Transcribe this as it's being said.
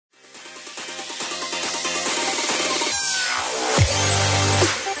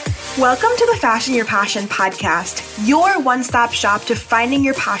Welcome to the Fashion Your Passion podcast, your one-stop shop to finding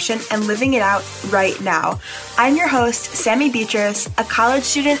your passion and living it out right now. I'm your host, Sammy Beatrice, a college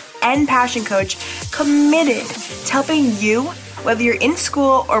student and passion coach committed to helping you, whether you're in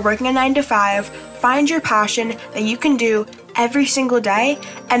school or working a 9-to-5, find your passion that you can do every single day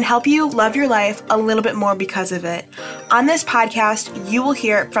and help you love your life a little bit more because of it. On this podcast, you will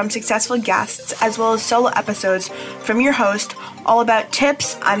hear from successful guests as well as solo episodes from your host all about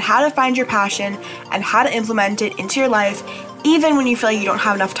tips on how to find your passion and how to implement it into your life even when you feel like you don't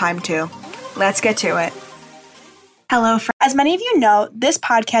have enough time to. Let's get to it. Hello, friends. As many of you know, this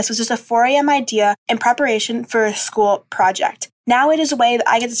podcast was just a 4 a.m. idea in preparation for a school project. Now it is a way that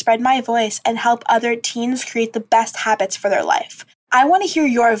I get to spread my voice and help other teens create the best habits for their life. I want to hear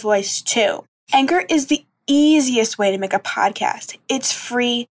your voice too. Anchor is the easiest way to make a podcast. It's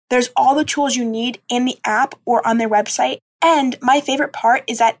free. There's all the tools you need in the app or on their website. And my favorite part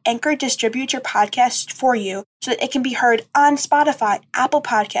is that Anchor distributes your podcast for you so that it can be heard on Spotify, Apple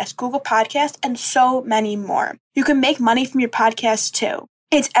Podcasts, Google Podcasts, and so many more. You can make money from your podcast too.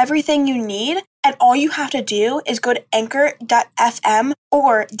 It's everything you need, and all you have to do is go to anchor.fm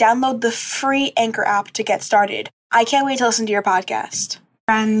or download the free Anchor app to get started. I can't wait to listen to your podcast.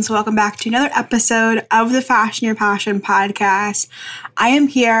 Friends, welcome back to another episode of the Fashion Your Passion podcast. I am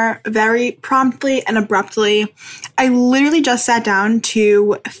here very promptly and abruptly. I literally just sat down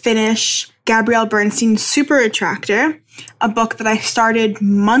to finish Gabrielle Bernstein's Super Attractor, a book that I started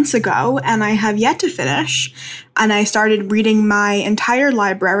months ago and I have yet to finish. And I started reading my entire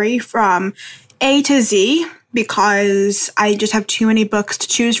library from A to Z because I just have too many books to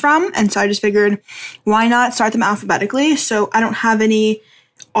choose from. And so I just figured, why not start them alphabetically? So I don't have any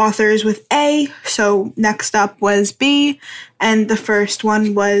authors with A, so next up was B, and the first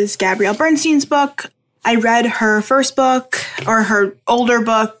one was Gabrielle Bernstein's book. I read her first book, or her older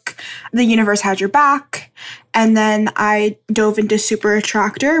book, The Universe Has Your Back, and then I dove into Super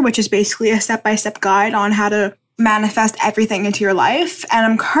Attractor, which is basically a step-by-step guide on how to manifest everything into your life. And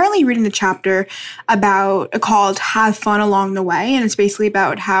I'm currently reading the chapter called Have Fun Along the Way. And it's basically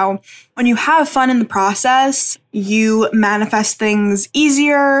about how when you have fun in the process, you manifest things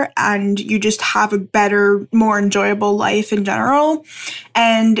easier and you just have a better, more enjoyable life in general.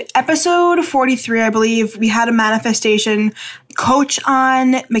 And episode 43, I believe, we had a manifestation coach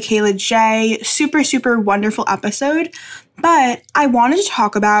on, Michaela J. Super, super wonderful episode. But I wanted to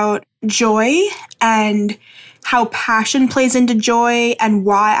talk about joy and how passion plays into joy and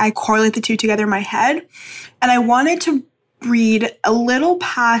why I correlate the two together in my head. And I wanted to read a little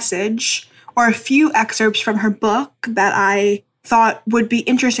passage or a few excerpts from her book that I thought would be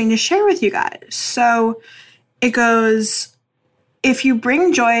interesting to share with you guys. So it goes, if you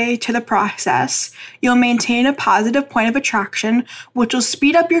bring joy to the process, you'll maintain a positive point of attraction, which will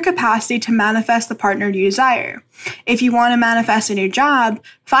speed up your capacity to manifest the partner you desire. If you want to manifest a new job,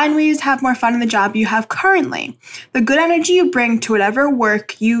 find ways to have more fun in the job you have currently. The good energy you bring to whatever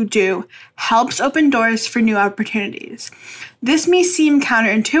work you do helps open doors for new opportunities. This may seem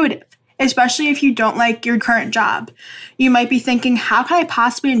counterintuitive, especially if you don't like your current job. You might be thinking, how can I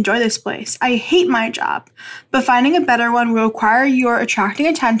possibly enjoy this place? I hate my job. But finding a better one will require your attracting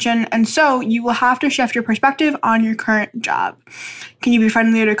attention, and so you will have to shift your perspective on your current job. Can you be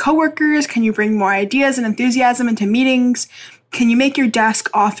friendlier to coworkers? Can you bring more ideas and enthusiasm into meetings? Can you make your desk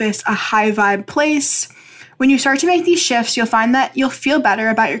office a high vibe place? When you start to make these shifts, you'll find that you'll feel better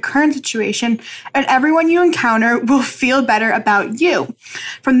about your current situation, and everyone you encounter will feel better about you.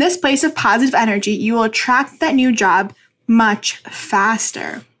 From this place of positive energy, you will attract that new job much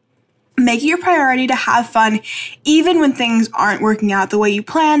faster. Make it your priority to have fun even when things aren't working out the way you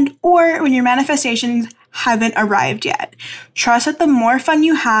planned or when your manifestations haven't arrived yet. Trust that the more fun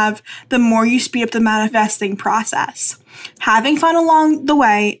you have, the more you speed up the manifesting process. Having fun along the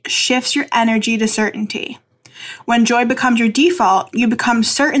way shifts your energy to certainty. When joy becomes your default, you become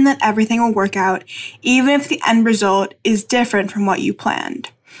certain that everything will work out, even if the end result is different from what you planned.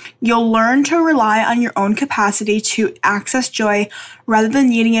 You'll learn to rely on your own capacity to access joy rather than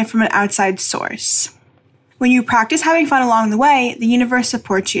needing it from an outside source. When you practice having fun along the way, the universe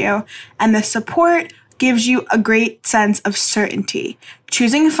supports you, and the support gives you a great sense of certainty.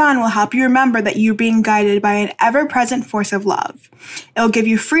 Choosing fun will help you remember that you're being guided by an ever-present force of love. It'll give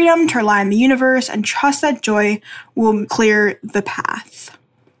you freedom to rely on the universe and trust that joy will clear the path.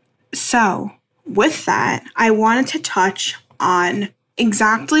 So, with that, I wanted to touch on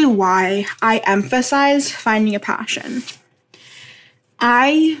exactly why I emphasize finding a passion.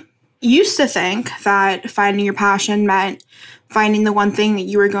 I used to think that finding your passion meant finding the one thing that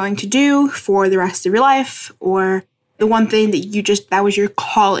you were going to do for the rest of your life, or the one thing that was your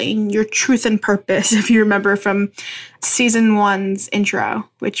calling, your truth and purpose, if you remember from season 1's intro,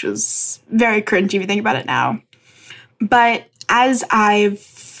 which was very cringy if you think about it now. But as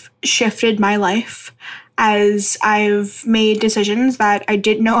I've shifted my life, as I've made decisions that I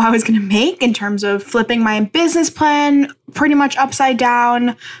didn't know I was going to make in terms of flipping my business plan pretty much upside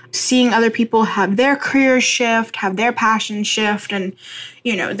down, seeing other people have their career shift, have their passion shift, and,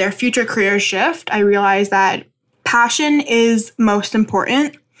 their future career shift, I realized that passion is most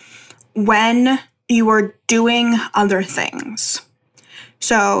important when you are doing other things.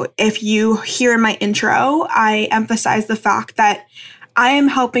 So if you hear in my intro, I emphasize the fact that I am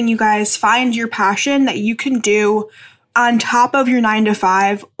helping you guys find your passion that you can do on top of your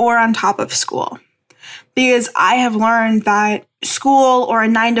 9-to-5 or on top of school. Because I have learned that school or a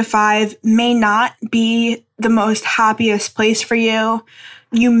 9-to-5 may not be the most happiest place for you.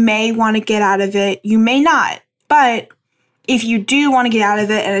 You may want to get out of it. You may not. But if you do want to get out of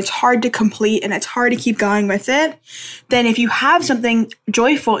it and it's hard to complete and it's hard to keep going with it, then if you have something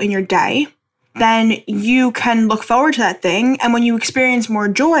joyful in your day, then you can look forward to that thing. And when you experience more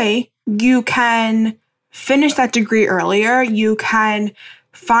joy, you can finish that degree earlier. You can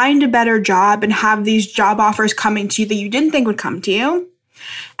find a better job and have these job offers coming to you that you didn't think would come to you.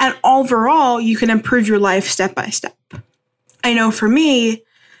 And overall, you can improve your life step by step. I know for me,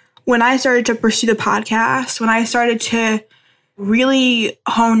 when I started to pursue the podcast, when I started to really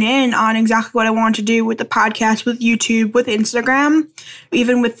hone in on exactly what I wanted to do with the podcast, with YouTube, with Instagram,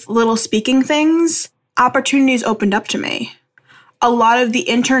 even with little speaking things, opportunities opened up to me. A lot of the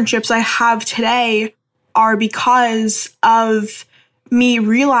internships I have today are because of me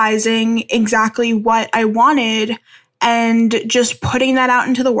realizing exactly what I wanted and just putting that out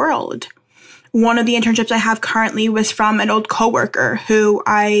into the world. One of the internships I have currently was from an old coworker who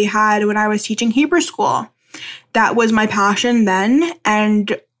I had when I was teaching Hebrew school. That was my passion then,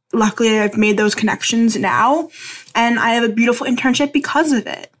 and luckily I've made those connections now, and I have a beautiful internship because of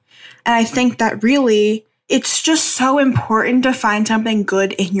it. And I think that really, it's just so important to find something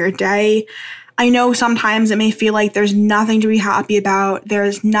good in your day. I know sometimes it may feel like there's nothing to be happy about,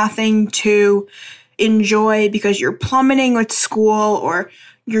 there's nothing to enjoy because you're plummeting with school, or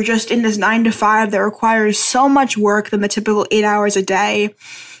you're just in this 9-to-5 that requires so much work than the typical 8 hours a day.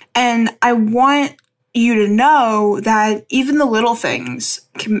 And I want you to know that even the little things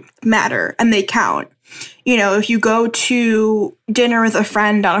can matter and they count. If you go to dinner with a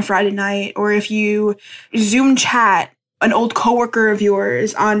friend on a Friday night, or if you Zoom chat an old coworker of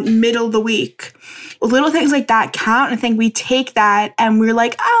yours on middle of the week, little things like that count. And I think we take that and we're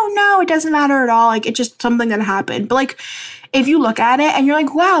like, oh no, it doesn't matter at all. Like, it's just something that happened. But like, if you look at it and you're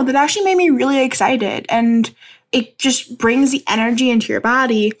like, wow, that actually made me really excited, and it just brings the energy into your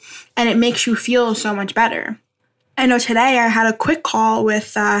body and it makes you feel so much better. I know today I had a quick call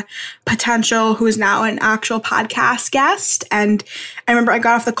with Potential, who is now an actual podcast guest. And I remember I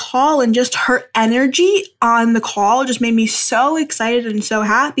got off the call and just her energy on the call just made me so excited and so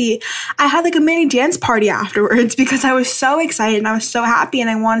happy. I had like a mini dance party afterwards because I was so excited and I was so happy, and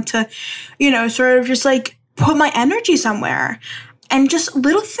I wanted to, sort of just like put my energy somewhere. And just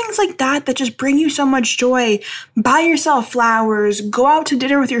little things like that just bring you so much joy. Buy yourself flowers, go out to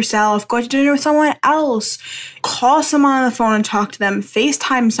dinner with yourself, go out to dinner with someone else, call someone on the phone and talk to them,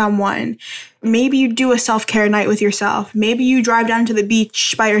 FaceTime someone. Maybe you do a self-care night with yourself. Maybe you drive down to the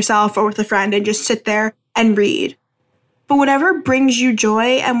beach by yourself or with a friend and just sit there and read. But whatever brings you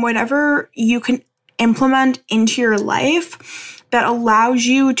joy and whatever you can implement into your life that allows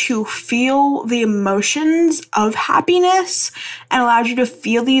you to feel the emotions of happiness and allows you to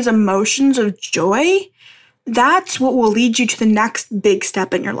feel these emotions of joy, that's what will lead you to the next big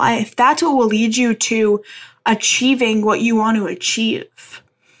step in your life. That's what will lead you to achieving what you want to achieve.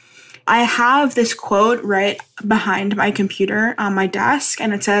 I have this quote right behind my computer on my desk,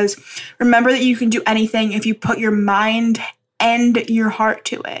 and it says, remember that you can do anything if you put your mind and your heart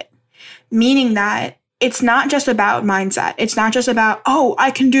to it. Meaning that it's not just about mindset. It's not just about, oh, I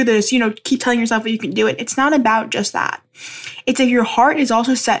can do this, keep telling yourself that you can do it. It's not about just that. It's if your heart is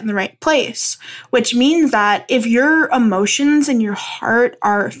also set in the right place, which means that if your emotions and your heart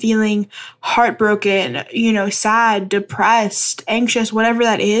are feeling heartbroken, sad, depressed, anxious, whatever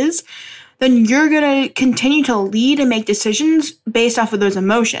that is, then you're going to continue to lead and make decisions based off of those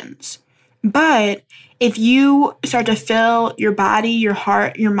emotions. But if you start to fill your body, your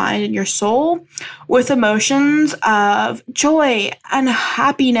heart, your mind, and your soul with emotions of joy and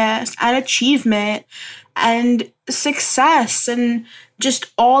happiness and achievement and success and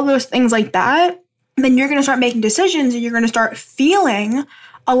just all those things like that, then you're going to start making decisions and you're going to start feeling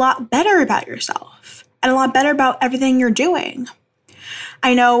a lot better about yourself. and a lot better about everything you're doing.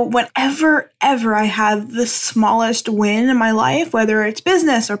 I know whenever I have the smallest win in my life, whether it's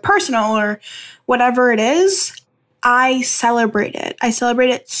business or personal or whatever it is, I celebrate it. I celebrate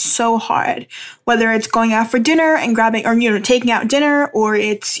it so hard, whether it's going out for dinner and grabbing or, taking out dinner, or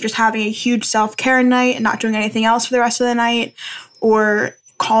it's just having a huge self-care night and not doing anything else for the rest of the night, or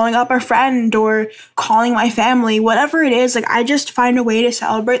calling up a friend or calling my family, whatever it is. Like, I just find a way to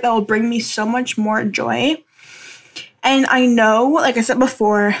celebrate that will bring me so much more joy. And I know, like I said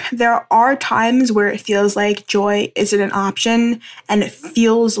before, there are times where it feels like joy isn't an option, and it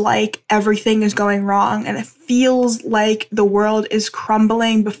feels like everything is going wrong, and it feels like the world is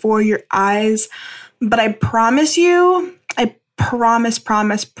crumbling before your eyes. But I promise you, I promise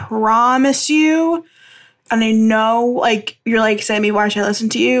you, and I know, like, you're like, Sammy, why should I listen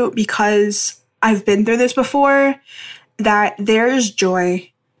to you? Because I've been through this before, that there's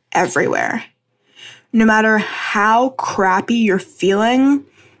joy everywhere. No matter how crappy you're feeling,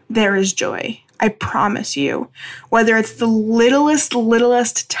 there is joy. I promise you. Whether it's the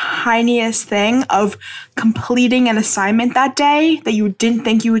littlest, tiniest thing of completing an assignment that day that you didn't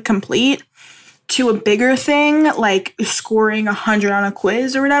think you would complete, to a bigger thing like scoring 100 on a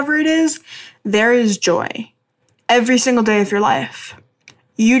quiz or whatever it is, there is joy every single day of your life.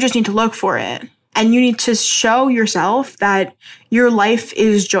 You just need to look for it. And you need to show yourself that your life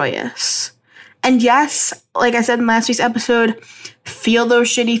is joyous. And yes, like I said in last week's episode, feel those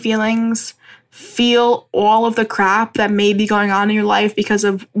shitty feelings. Feel all of the crap that may be going on in your life because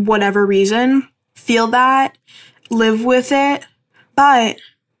of whatever reason. Feel that. Live with it. But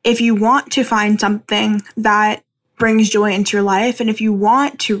if you want to find something that brings joy into your life, and if you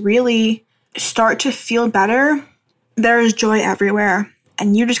want to really start to feel better, there is joy everywhere.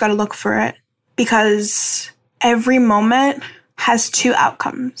 And you just got to look for it. Because every moment has two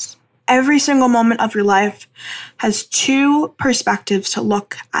outcomes. Every single moment of your life has two perspectives to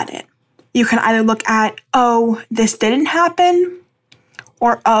look at it. You can either look at, oh, this didn't happen,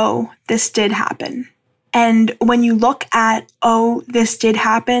 or, oh, this did happen. And when you look at, oh, this did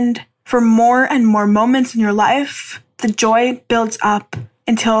happen, for more and more moments in your life, the joy builds up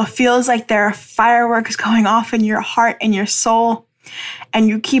until it feels like there are fireworks going off in your heart and your soul, and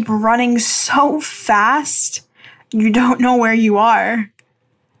you keep running so fast, you don't know where you are.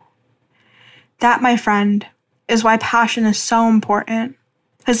 That, my friend, is why passion is so important.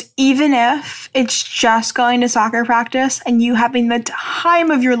 Because even if it's just going to soccer practice and you having the time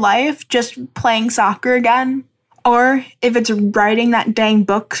of your life just playing soccer again, or if it's writing that dang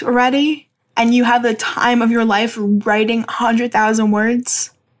book already and you have the time of your life writing 100,000 words,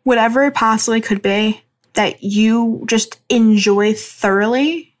 whatever it possibly could be that you just enjoy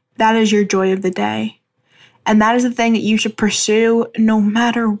thoroughly, that is your joy of the day. And that is the thing that you should pursue no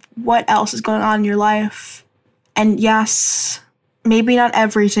matter what else is going on in your life. And yes, maybe not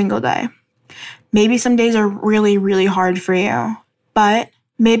every single day. Maybe some days are really, really hard for you. But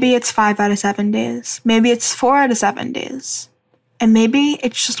maybe it's 5 out of 7 days. Maybe it's 4 out of 7 days. And maybe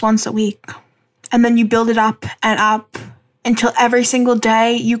it's just once a week. And then you build it up and up until every single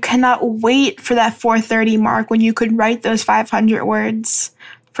day you cannot wait for that 4:30 mark when you could write those 500 words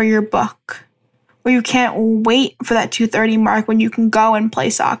for your book. Or you can't wait for that 2:30 mark when you can go and play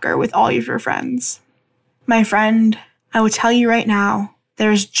soccer with all of your friends. My friend, I will tell you right now,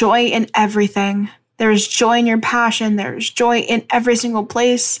 there's joy in everything. There's joy in your passion. There's joy in every single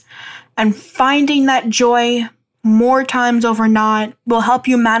place. And finding that joy more times over not will help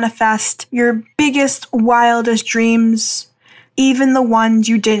you manifest your biggest, wildest dreams, even the ones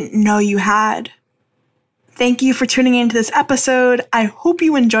you didn't know you had. Thank you for tuning into this episode. I hope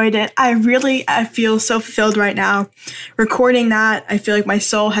you enjoyed it. I feel so fulfilled right now. Recording that, I feel like my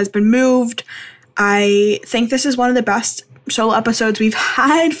soul has been moved. I think this is one of the best solo episodes we've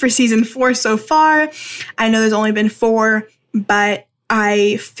had for season 4 so far. I know there's only been 4, but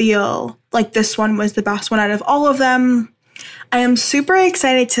I feel like this one was the best one out of all of them. I am super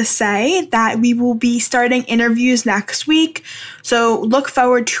excited to say that we will be starting interviews next week. So look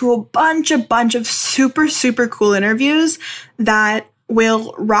forward to a bunch of super, super cool interviews that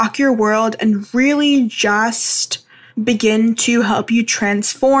will rock your world and really just begin to help you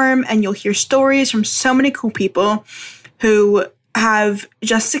transform. And you'll hear stories from so many cool people who have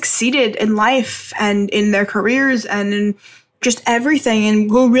just succeeded in life and in their careers and in just everything,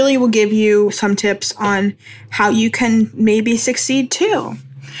 and who really will give you some tips on how you can maybe succeed too.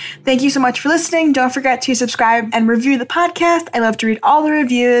 Thank you so much for listening. Don't forget to subscribe and review the podcast. I love to read all the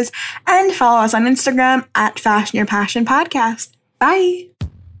reviews, and follow us on Instagram at Fashion Your Passion Podcast. Bye.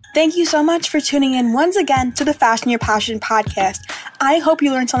 Thank you so much for tuning in once again to the Fashion Your Passion podcast. I hope you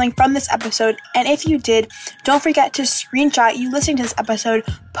learned something from this episode, and if you did, don't forget to screenshot you listening to this episode,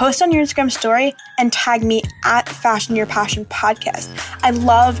 post on your Instagram story, and tag me at Fashion Your Passion podcast. I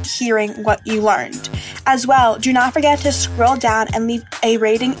loved hearing what you learned. As well, do not forget to scroll down and leave a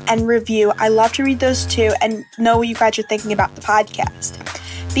rating and review. I love to read those too and know what you guys are thinking about the podcast.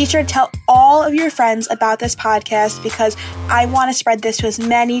 Be sure to tell all of your friends about this podcast because I want to spread this to as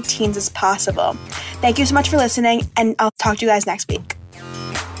many teens as possible. Thank you so much for listening, and I'll talk to you guys next week.